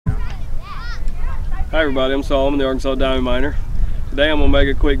Hi everybody, I'm Solomon, the Arkansas Diamond Miner. Today I'm going to make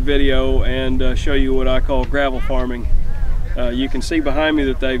a quick video and show you what I call gravel farming. You can see behind me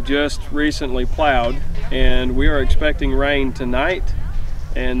that they've just recently plowed, and we are expecting rain tonight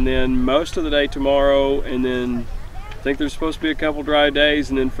and then most of the day tomorrow, and then I think there's supposed to be a couple dry days,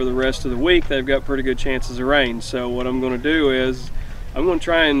 and then for the rest of the week they've got pretty good chances of rain. So what I'm going to do is I'm going to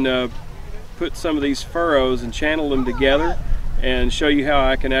try and put some of these furrows and channel them together and show you how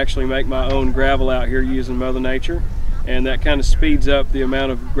I can actually make my own gravel out here using Mother Nature. And that kind of speeds up the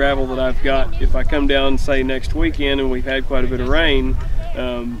amount of gravel that I've got. If I come down, say, next weekend and we've had quite a bit of rain,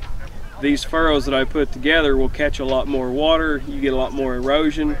 these furrows that I put together will catch a lot more water, you get a lot more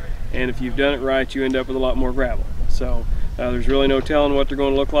erosion, and if you've done it right, you end up with a lot more gravel. So there's really no telling what they're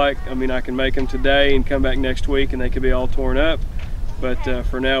going to look like. I mean, I can make them today and come back next week and they could be all torn up, but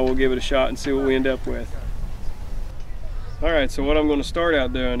for now we'll give it a shot and see what we end up with. Alright, so what I'm going to start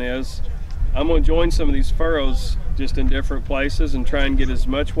out doing is I'm going to join some of these furrows just in different places and try and get as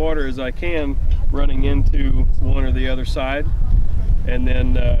much water as I can running into one or the other side, and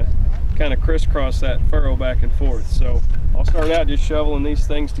then kind of crisscross that furrow back and forth. So I'll start out just shoveling these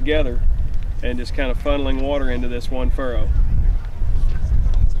things together and just kind of funneling water into this one furrow.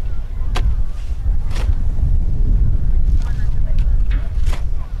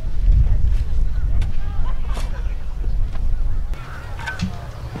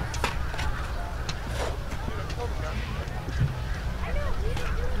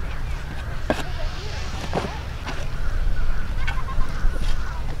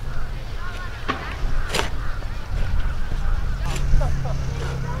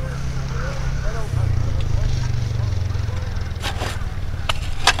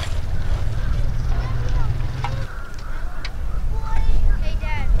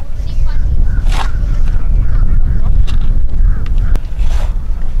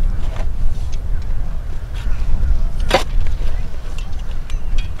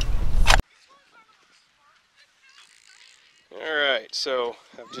 Alright, so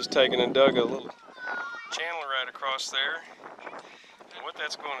I've just taken and dug a little channel right across there, and what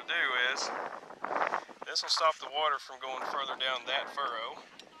that's going to do is this will stop the water from going further down that furrow,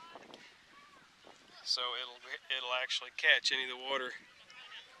 so it'll actually catch any of the water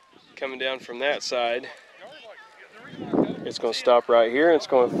coming down from that side. It's going to stop right here, it's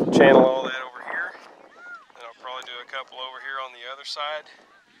going to channel all that over here, and I'll probably do a couple over here on the other side,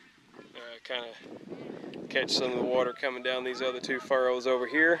 kind of catch some of the water coming down these other two furrows over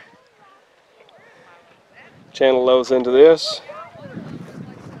here. Channel those into this,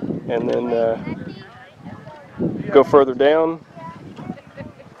 and then go further down.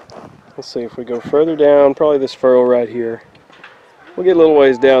 Let's see if we go further down, probably this furrow right here. We'll get a little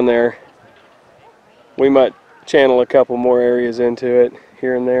ways down there. We might channel a couple more areas into it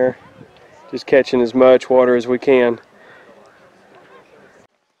here and there, just catching as much water as we can.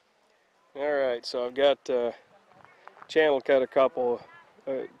 Alright, so I've got channel cut across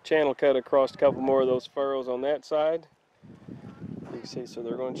a couple more of those furrows on that side. You can see, so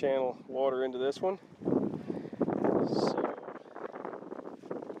they're going to channel water into this one. So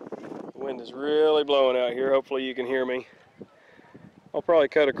the wind is really blowing out here. Hopefully you can hear me. I'll probably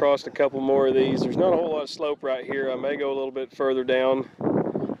cut across a couple more of these. There's not a whole lot of slope right here. I may go a little bit further down.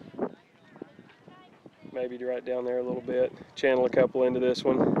 Maybe right down there a little bit. Channel a couple into this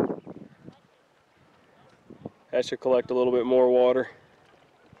one. That should collect a little bit more water.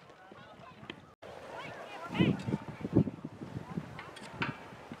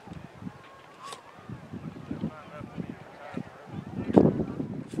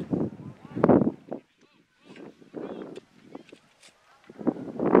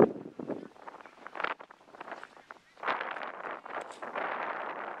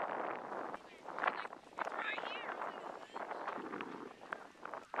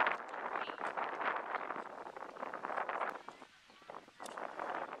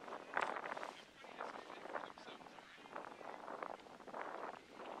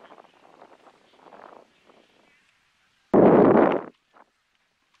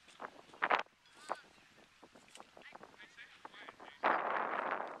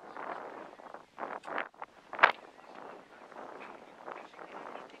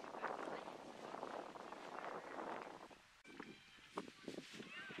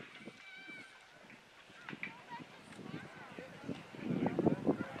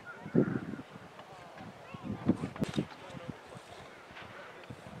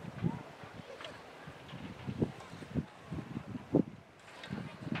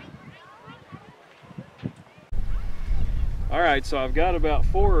 Alright, so I've got about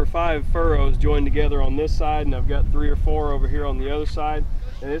 4 or 5 furrows joined together on this side, and I've got 3 or 4 over here on the other side.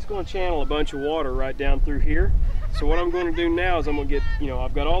 and it's going to channel a bunch of water right down through here. So what I'm going to do now is I'm going to get,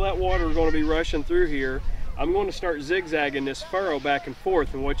 I've got all that water going to be rushing through here. I'm going to start zigzagging this furrow back and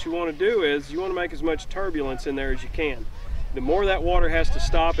forth, and what you want to do is you want to make as much turbulence in there as you can. The more that water has to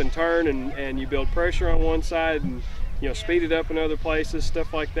stop and turn, and you build pressure on one side and speed it up in other places,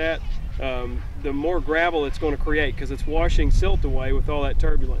 stuff like that, the more gravel it's going to create, because it's washing silt away with all that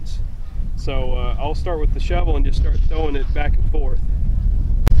turbulence. So I'll start with the shovel and just start throwing it back and forth.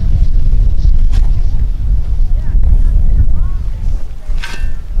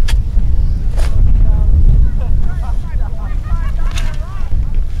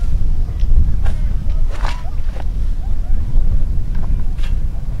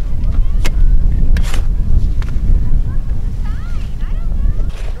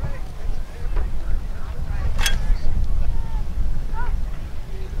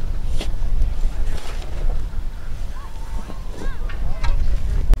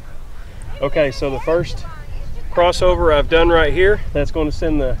 Okay, so the first crossover I've done right here, that's going to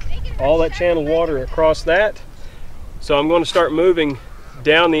send all that channeled water across that. So I'm going to start moving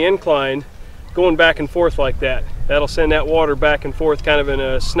down the incline, going back and forth like that. That'll send that water back and forth kind of in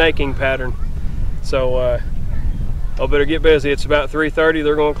a snaking pattern. So I better get busy. It's about 3:30.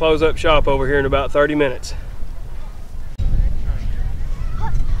 They're going to close up shop over here in about 30 minutes.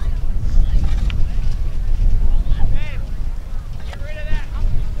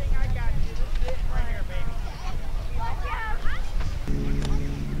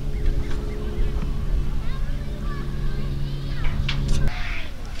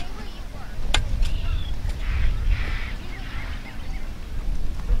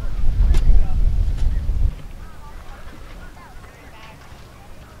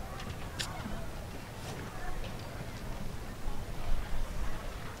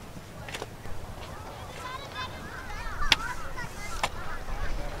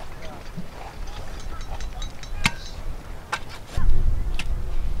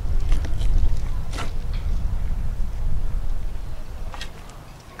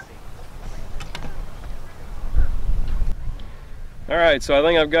 Alright, so I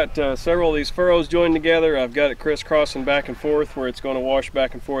think I've got several of these furrows joined together. I've got it crisscrossing back and forth where it's going to wash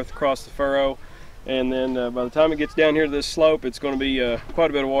back and forth across the furrow. And then by the time it gets down here to this slope, it's going to be quite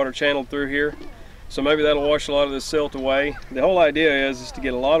a bit of water channeled through here. So maybe that'll wash a lot of this silt away. The whole idea is to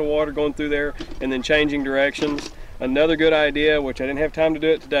get a lot of water going through there and then changing directions. Another good idea, which I didn't have time to do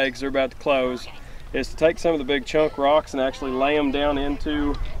it today because they're about to close, is to take some of the big chunk rocks and actually lay them down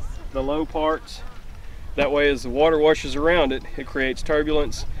into the low parts. That way, as the water washes around it, it creates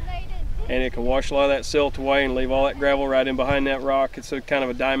turbulence, and it can wash a lot of that silt away and leave all that gravel right in behind that rock. It's a kind of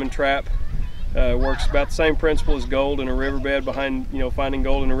a diamond trap. Works about the same principle as gold in a riverbed behind, finding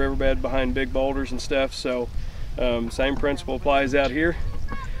gold in a riverbed behind big boulders and stuff. So same principle applies out here.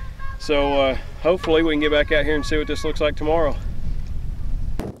 So hopefully we can get back out here and see what this looks like tomorrow.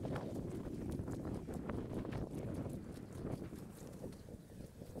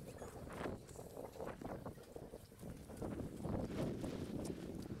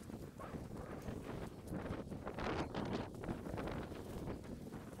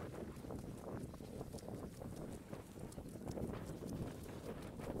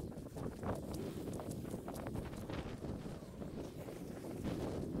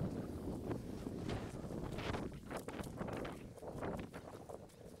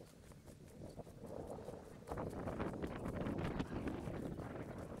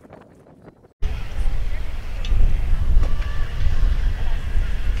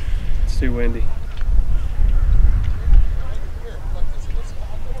 Too windy.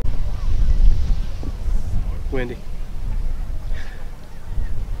 Windy.